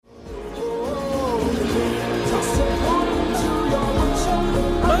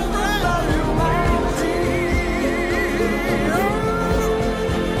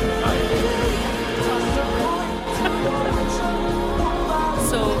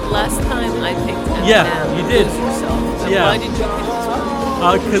last time I picked M&M. Yeah, you did. Yourself. Yeah. Why did you pick this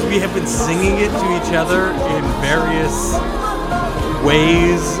one? Because we have been singing it to each other in various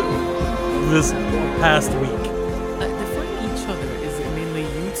ways this past week. Define each other. Is it mainly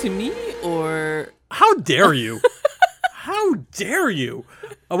you to me, or... How dare you? How dare you?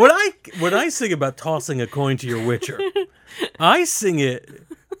 When I sing about tossing a coin to your Witcher, I sing it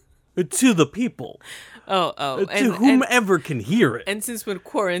to the people. Oh. To whomever can hear it. And since we're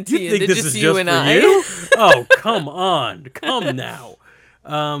quarantined, You think it's this just is you just and for I. you? Oh, come on. Come now.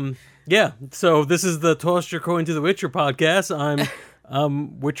 Yeah, so this is the Toss Your Coin to the Witcher podcast.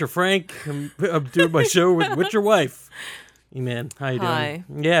 I'm Witcher Frank. I'm doing my show with Witcher wife. Hey, man. How you doing? Hi.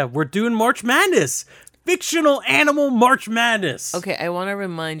 Yeah, we're doing March Madness. Fictional animal March Madness. Okay, I want to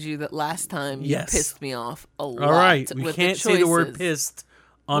remind you that last time you pissed me off a lot. All right, we with can't the say the word choices. pissed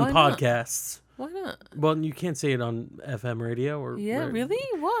on Why not? podcasts. Why not? Well, you can't say it on FM radio or Yeah, really?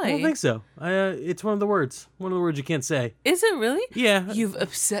 Why? I don't think so. It's one of the words. One of the words you can't say. Is it really? Yeah. You've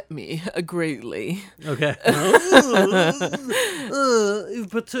upset me greatly. Okay.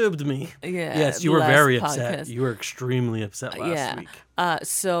 You've perturbed me. Yeah. Yes, you were last very podcast. upset. You were extremely upset last week.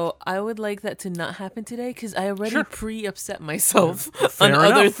 So I would like that to not happen today because I already Sure. pre-upset myself Fair on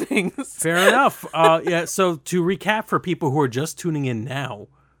other enough. things. Fair enough. Yeah, so to recap for people who are just tuning in now.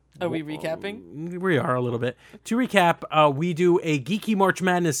 Are we recapping? We are a little bit. To recap, we do a geeky March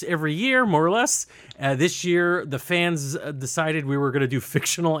Madness every year, more or less. This year, the fans decided we were going to do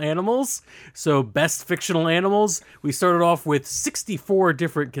fictional animals. So, best fictional animals. We started off with 64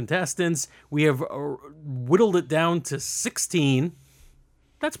 different contestants. We have whittled it down to 16.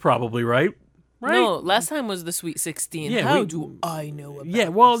 That's probably right. Right? No, last time was the Sweet 16. Yeah, How do I know about Yeah,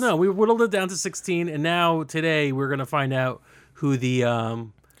 well, no, we whittled it down to 16, and now today we're going to find out who the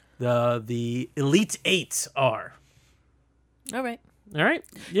Elite Eight are. All right. All right.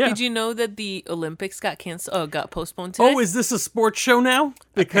 Yeah. Did you know that the Olympics got canceled? Got postponed today? Oh, is this a sports show now?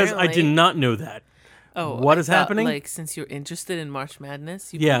 Because I did Apparently. not know that. Oh, what I is thought, happening? Like, since you're interested in March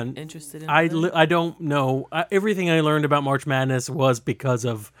Madness, you've Yeah, been interested in I don't know. Everything I learned about March Madness was because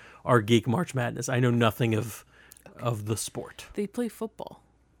of our Geek March Madness. I know nothing of the sport. They play football.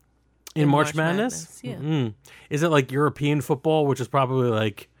 In March Madness? Yeah. Mm. Is it like European football, which is probably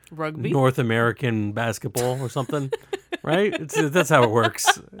like Rugby? North American basketball or something? Right? That's how it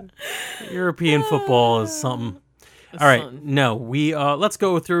works. European football is something. All right, no, we let's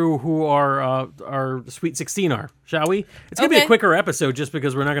go through who our Sweet 16 are, shall we? It's gonna be a quicker episode just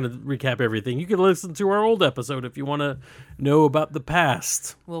because we're not gonna recap everything. You can listen to our old episode if you want to know about the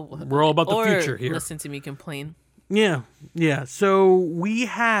past. Well, we're all about the future here. Listen to me complain. Yeah. So we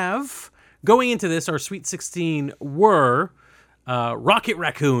have going into this. Our Sweet 16 were Rocket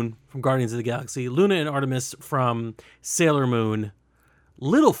Raccoon from Guardians of the Galaxy, Luna and Artemis from Sailor Moon,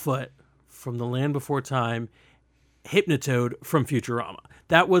 Littlefoot from The Land Before Time, Hypnotoad from Futurama.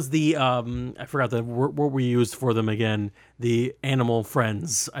 That was the I forgot what we used for them again. The animal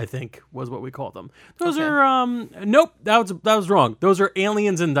friends, I think, was what we called them. Those are nope, that was wrong. Those are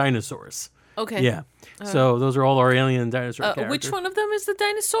aliens and dinosaurs. Okay. Yeah. So those are all our alien and dinosaur characters. Which one of them is the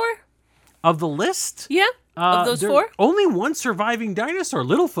dinosaur? Of the list? Yeah. Of those four? Only one surviving dinosaur,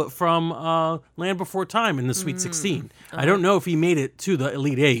 Littlefoot from Land Before Time in the Sweet 16. I don't know if he made it to the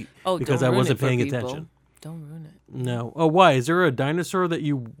Elite Eight because I wasn't paying attention. Don't ruin it. No. Oh, why? Is there a dinosaur that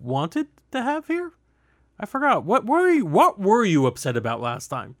you wanted to have here? I forgot. What were you upset about last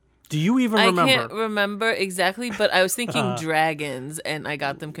time? Do you even remember? I can't remember exactly, but I was thinking dragons, and I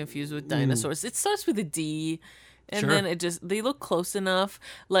got them confused with dinosaurs. It starts with a D, and then they look close enough.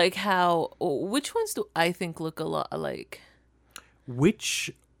 Like which ones do I think look a lot alike?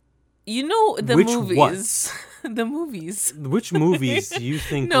 Which? You know, the Which movies. The movies. Which movies do you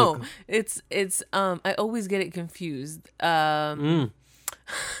think No, look... it's I always get it confused.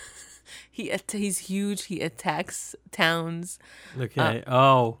 He's huge. He attacks towns. Okay.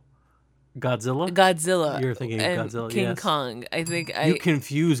 Godzilla? Godzilla. You're thinking of and Godzilla, King yes. Kong. I think You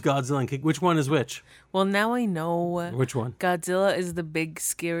confuse Godzilla and King. Which one is which? Well, now I know. Which one? Godzilla is the big,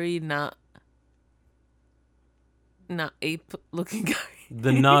 scary, not ape-looking guy.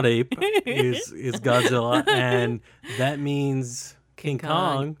 The not ape is Godzilla, and that means King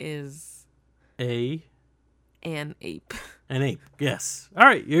Kong is an ape. An ape. Yes. All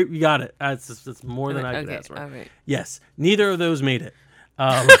right, you got it. That's more than I could ask for. All right. Yes. Neither of those made it.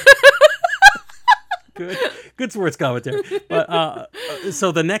 Good sports commentary. But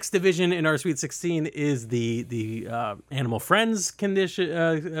so the next division in our Sweet 16 is the Animal Friends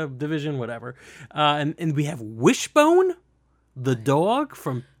division, whatever. And we have Wishbone, the dog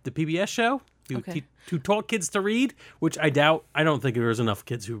from the PBS show. to taught kids to read, which I doubt. I don't think there's enough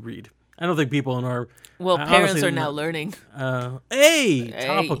kids who read. I don't think people in our parents are now learning.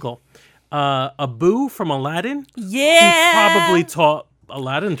 Topical. Abu from Aladdin. Yeah, who probably taught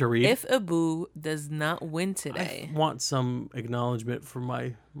Aladdin to read. If Abu does not win today, I want some acknowledgement for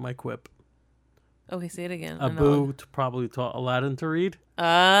my quip. Okay, say it again. Abu probably taught Aladdin to read. It's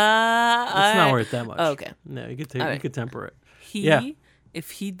not not worth that much. Okay. No, you could temper it.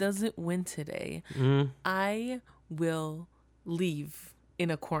 If he doesn't win today, I will leave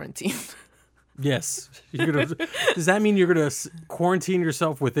in a quarantine. Yes. Does that mean you're going to quarantine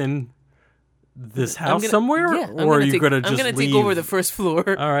yourself within this house somewhere? Yeah, or are you going to just I'm going to leave? take over the first floor.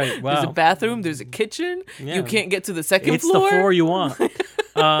 All right, wow. There's a bathroom. There's a kitchen. Yeah. You can't get to the second floor. It's the floor you want.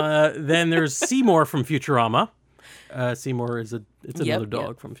 Then there's Seymour from Futurama. Seymour is another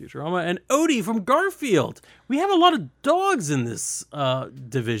dog from Futurama. And Odie from Garfield. We have a lot of dogs in this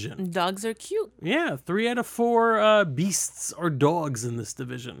division. Dogs are cute. Yeah, 3 out of 4 beasts are dogs in this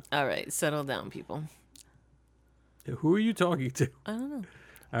division. All right, settle down, people. Who are you talking to? I don't know.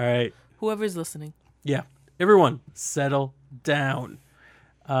 All right. Whoever's listening. Yeah, everyone, settle down.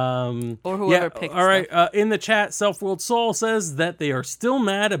 Or whoever picks. All right. In the chat, Self-Willed Soul says that they are still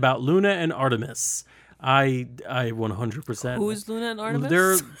mad about Luna and Artemis. I 100%. Who is Luna and Artemis?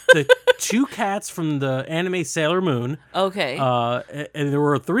 They're the 2 cats from the anime Sailor Moon. Okay. And there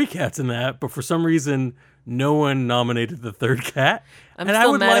were 3 cats in that, but for some reason, no one nominated the 3rd cat. I'm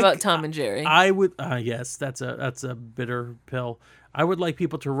still mad about Tom and Jerry. I would. Yes, that's a bitter pill. I would like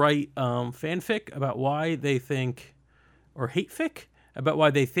people to write fanfic about why they think, or hate fic about why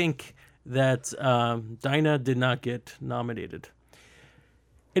they think that Dinah did not get nominated.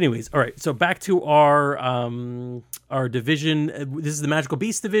 Anyways, all right. So back to our division. This is the Magical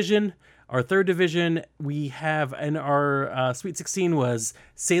Beast division. Our 3rd division, we have in our Sweet 16 was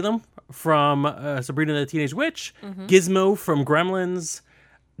Salem from Sabrina the Teenage Witch, Gizmo from Gremlins,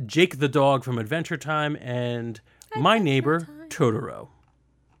 Jake the Dog from Adventure Time, and My Neighbor Totoro.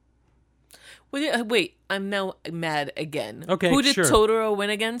 Wait, I'm now mad again. Okay, who did Totoro win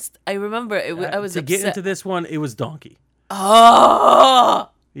against? I remember I was to upset. get into this one. It was Donkey. Oh.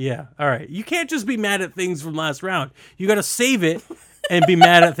 Yeah, all right. You can't just be mad at things from last round. You got to save it and be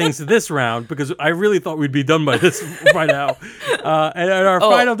mad at things this round, because I really thought we'd be done by now. And our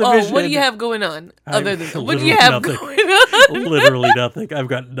final division. What do you have going on? Other than what do you have going on? Literally nothing. I've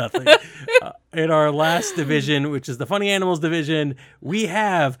got nothing. In our last division, which is the Funny Animals division, we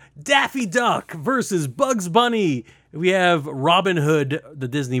have Daffy Duck versus Bugs Bunny. We have Robin Hood, the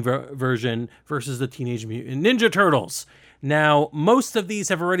Disney version, versus the Teenage Mutant Ninja Turtles. Now, most of these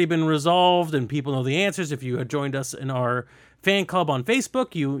have already been resolved, and people know the answers. If you had joined us in our fan club on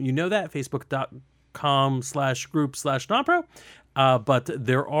Facebook, you know that, facebook.com/group/NotPro. But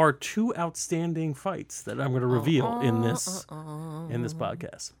there are 2 outstanding fights that I'm going to reveal in this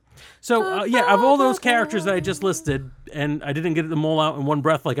podcast. So, of all those characters that I just listed, and I didn't get them all out in one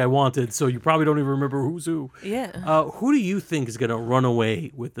breath like I wanted, so you probably don't even remember who's who. Yeah. Who do you think is going to run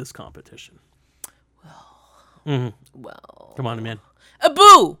away with this competition? Well. Come on, man.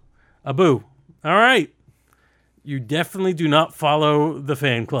 Abu. All right. You definitely do not follow the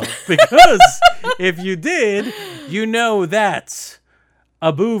fan club, because if you did, you know that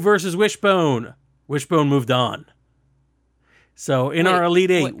Abu versus Wishbone. Wishbone moved on. So in our Elite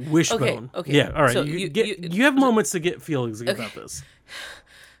 8, Wishbone. Okay. Yeah, all right. So you have moments to get feelings about this.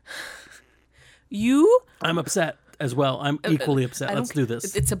 I'm upset as well. I'm equally upset. Let's do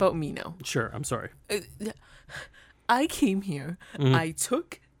this. It's about me now. Sure, I'm sorry. I came here. I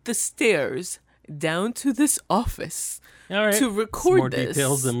took the stairs down to this office to record more this.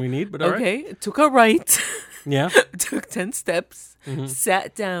 Details than we need, but all right. Okay, took a right. Yeah. Took 10 steps,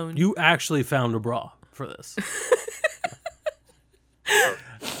 sat down. You actually found a bra for this.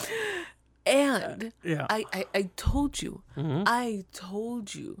 And I told you,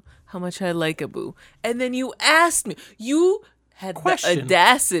 how much I like Abu. And then you asked me, you had the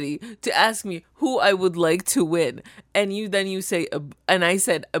audacity to ask me who I would like to win. And you say, and I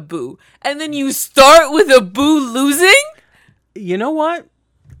said Abu. And then you start with Abu losing? You know what?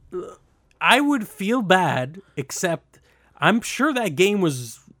 I would feel bad, except I'm sure that game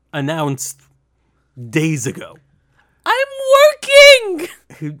was announced days ago. I'm working!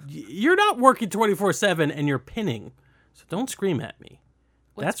 You're not working 24/7 and you're pinning. So don't scream at me.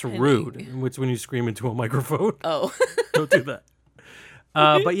 That's pinning? Rude. It's when you scream into a microphone. Oh. Don't do that.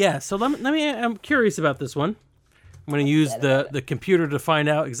 But yeah, so let me. I'm curious about this one. I'm going to use the computer to find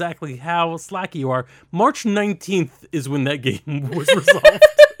out exactly how slacky you are. March 19th is when that game was resolved.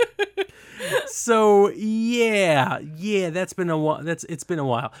 So yeah, that's been a while. It's been a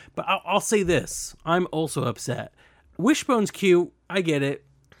while. But I'll say this: I'm also upset. Wishbone's cute. I get it.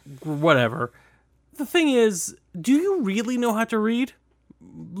 Whatever. The thing is, do you really know how to read,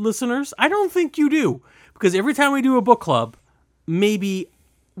 listeners? I don't think you do, because every time we do a book club, maybe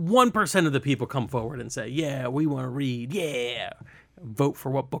 1% of the people come forward and say, "Yeah, we want to read. Yeah, vote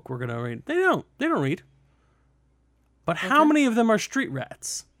for what book we're going to read." They don't. They don't read. But how many of them are street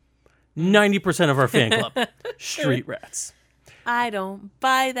rats? 90% of our fan club, street rats. I don't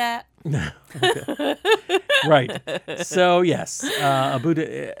buy that. Right. So, yes, Abu,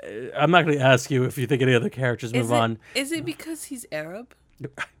 I'm not going to ask you if you think any other characters. Move on. Is it because he's Arab?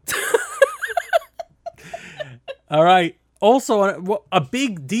 All right. Also, a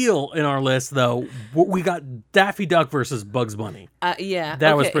big deal in our list, though, we got Daffy Duck versus Bugs Bunny. Yeah.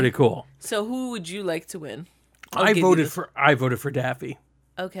 That was pretty cool. So who would you like to win? I voted for Daffy.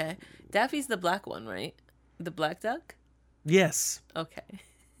 Okay. Daffy's the black one, right? The black duck? Yes. Okay.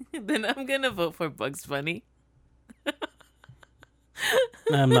 Then I'm going to vote for Bugs Bunny.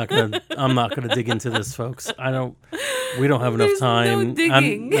 I'm not gonna dig into this, folks. We don't have enough time. No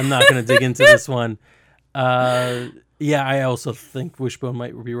digging. I'm not gonna dig into this one. Yeah, I also think Wishbone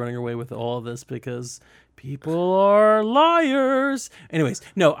might be running away with all of this because people are liars. Anyways,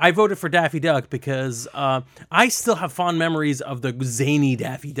 no, I voted for Daffy Duck because I still have fond memories of the zany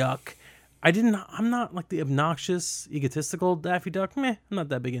Daffy Duck. I'm not like the obnoxious, egotistical Daffy Duck. I'm not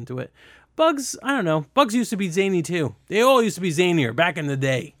that big into it. Bugs, I don't know. Bugs used to be zany too. They all used to be zanier back in the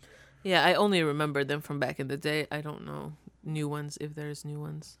day. Yeah, I only remember them from back in the day. I don't know new ones, if there's new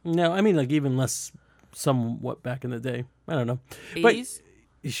ones. No, I mean like even less somewhat back in the day. I don't know. 80s?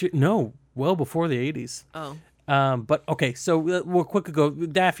 But well before the 80s. Oh. But okay, so we'll quickly go.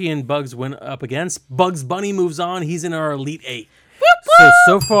 Daffy and Bugs went up against. Bugs Bunny moves on. He's in our Elite 8.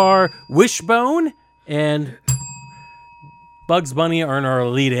 So far, Wishbone and Bugs Bunny are in our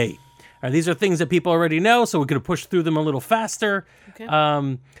Elite 8. All right, these are things that people already know, so we could have pushed through them a little faster.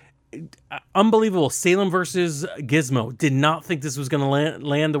 Okay. Unbelievable. Salem versus Gizmo. Did not think this was going to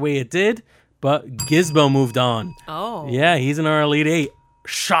land the way it did, but Gizmo moved on. Oh. Yeah, he's in our Elite 8.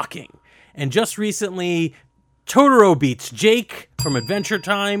 Shocking. And just recently, Totoro beats Jake from Adventure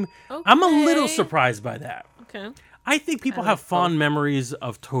Time. Okay. I'm a little surprised by that. Okay. I think people have fond memories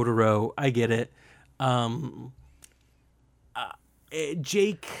of Totoro. I get it.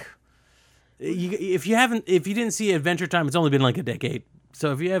 Jake, if you didn't see Adventure Time, it's only been like a decade.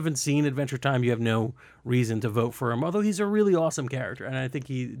 So if you haven't seen Adventure Time, you have no reason to vote for him. Although he's a really awesome character, and I think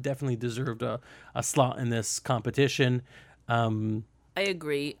he definitely deserved a slot in this competition. I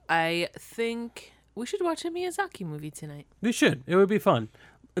agree. I think we should watch a Miyazaki movie tonight. We should. It would be fun.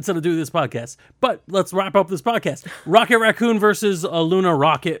 Instead of doing this podcast. But let's wrap up this podcast. Rocket Raccoon versus Luna.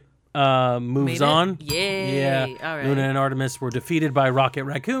 Rocket moves on. Yay. Yeah. All right. Luna and Artemis were defeated by Rocket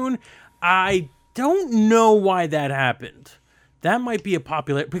Raccoon. I don't know why that happened. That might be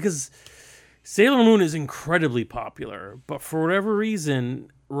because Sailor Moon is incredibly popular, but for whatever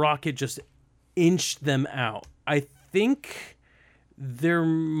reason, Rocket just inched them out. I think there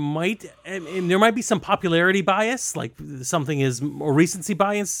might be some popularity bias, like something is or recency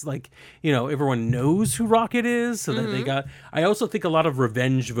bias, like everyone knows who Rocket is, so that they got. I also think a lot of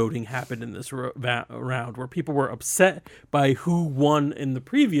revenge voting happened in this round, where people were upset by who won in the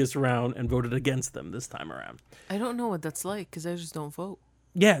previous round and voted against them this time around. I don't know what that's like because I just don't vote.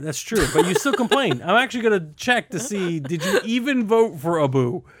 Yeah, that's true, but you still complain. I'm actually gonna check to see, did you even vote for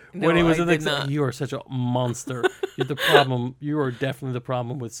Abu when he was in the? You are such a monster. You're the problem. You are definitely the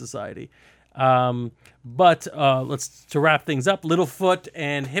problem with society. But to wrap things up, Littlefoot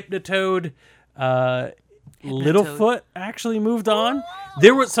and Hypnotoad. Littlefoot actually moved on.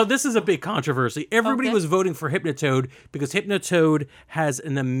 So this is a big controversy. Everybody was voting for Hypnotoad because Hypnotoad has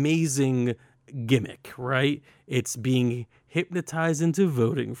an amazing gimmick, right? It's being hypnotized into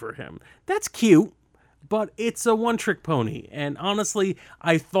voting for him. That's cute, but it's a one-trick pony. And honestly,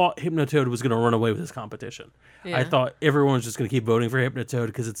 I thought Hypnotoad was going to run away with this competition. Yeah. I thought everyone was just going to keep voting for Hypnotoad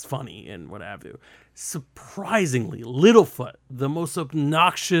because it's funny and what have you. Surprisingly, Littlefoot, the most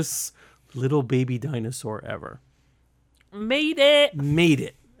obnoxious little baby dinosaur ever, made it.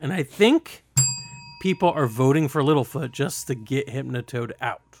 And I think people are voting for Littlefoot just to get Hypnotoad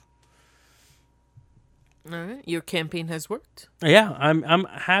out. All right, your campaign has worked. Yeah, I'm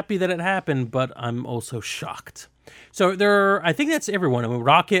happy that it happened, but I'm also shocked. So I think that's everyone. I mean,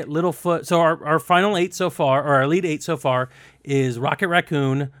 Rocket, Littlefoot. So our final 8 so far, or our Elite 8 so far, is Rocket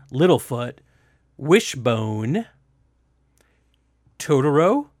Raccoon, Littlefoot, Wishbone,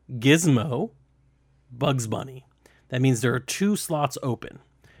 Totoro, Gizmo, Bugs Bunny. That means there are 2 slots open.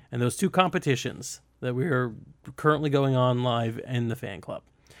 And those 2 competitions that we are currently going on live in the fan club,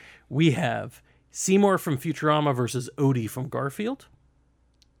 we have Seymour from Futurama versus Odie from Garfield.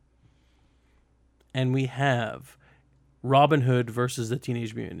 And we have Robin Hood versus the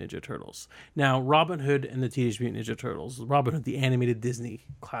Teenage Mutant Ninja Turtles. Now, Robin Hood and the Teenage Mutant Ninja Turtles, Robin Hood, the animated Disney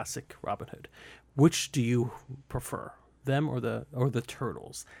classic Robin Hood. Which do you prefer, them or the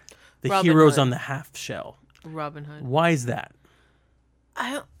Turtles? The Robin heroes Hood. on the half shell. Robin Hood. Why is that?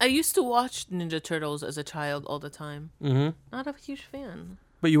 I used to watch Ninja Turtles as a child all the time. Mm-hmm. Not a huge fan.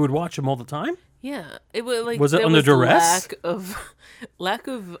 But you would watch them all the time? Yeah, it was like Was it there under duress? Lack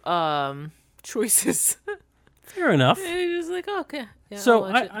of choices. Fair enough. It was like, oh, okay. Yeah, So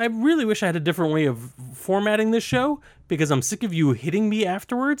I'll watch it. I really wish I had a different way of formatting this show because I'm sick of you hitting me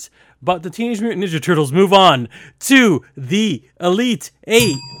afterwards. But the Teenage Mutant Ninja Turtles move on to the Elite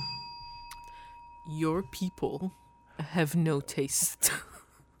Eight. Your people have no taste.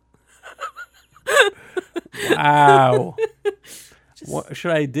 Wow. What,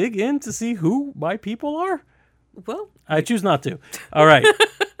 should I dig in to see who my people are? Well, I choose not to. All right.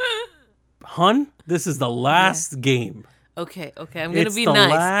 Hun, this is the last game. okay. I'm gonna It's be the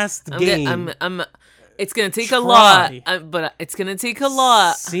nice. last game. I'm. It's gonna take Try. a lot, but it's gonna take a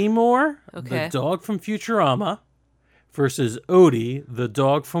lot. Seymour, Okay. the dog from Futurama, versus Odie, the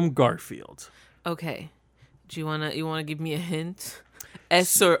dog from Garfield. Okay. Do you wanna give me a hint?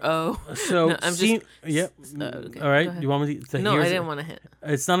 S or O? So, No, I'm just. Yep. Okay, All right. go ahead. You want me to? No, I here's- didn't want a hint.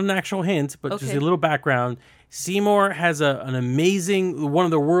 It's not an actual hint, but just Okay. a little background. Seymour has an amazing, one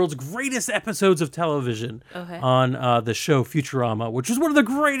of the world's greatest episodes of television Okay. on the show Futurama, which is one of the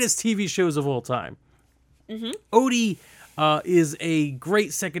greatest TV shows of all time. Mm-hmm. Odie is a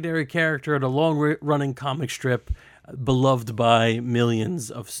great secondary character in a long-running comic strip beloved by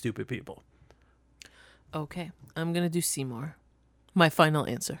millions of stupid people. Okay. I'm gonna do Seymour. My final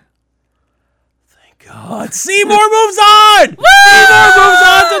answer. God, Seymour moves on! Seymour moves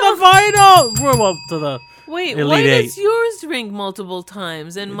on to the final! Well, to the Wait, Elite why Eight. does yours ring multiple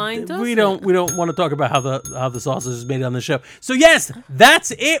times and mine doesn't? We don't want to talk about how the sausage is made on the show. So yes,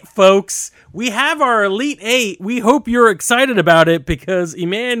 that's it, folks. We have our Elite Eight. We hope you're excited about it because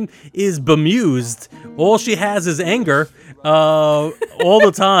Iman is bemused. All she has is anger, all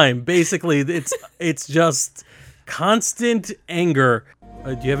the time. Basically, it's just constant anger.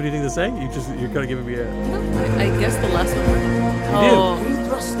 Do you have anything to say? You're kind of giving me a. I guess the last one.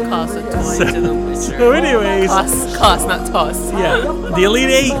 Cost a toy to the Witcher. So anyways, Cost, not toss. yeah, the Elite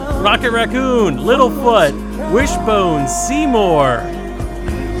Eight: Rocket Raccoon, Littlefoot, Wishbone, Seymour,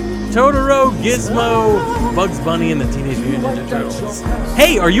 Totoro, Gizmo, Bugs Bunny, and the Teenage Mutant Ninja Turtles.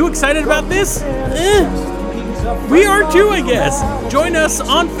 Hey, are you excited about this? We are too, I guess. Join us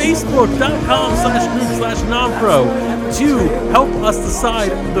on Facebook.com/group/nonpro to help us decide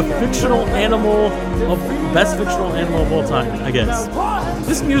the best fictional animal of all time, I guess.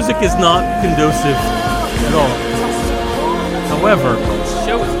 This music is not conducive at all. However,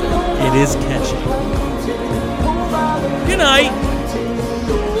 Show is good. it is catchy. Good night.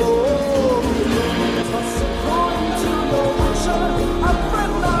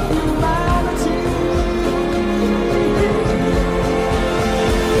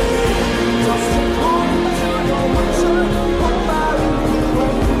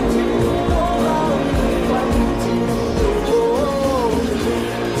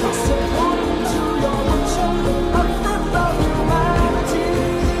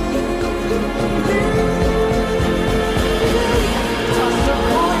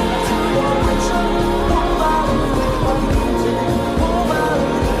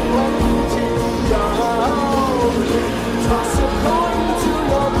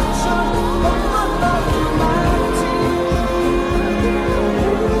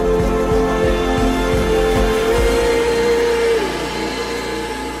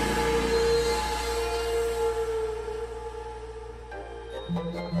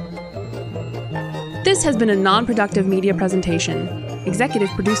 This has been a non-productive media presentation. Executive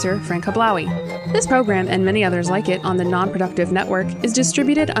producer Frank Hablawi. This program and many others like it on the Non-Productive Network is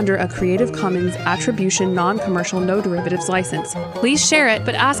distributed under a Creative Commons Attribution Non-Commercial No Derivatives license. Please share it,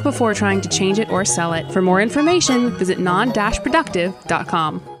 but ask before trying to change it or sell it. For more information, visit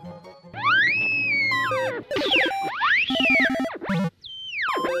non-productive.com.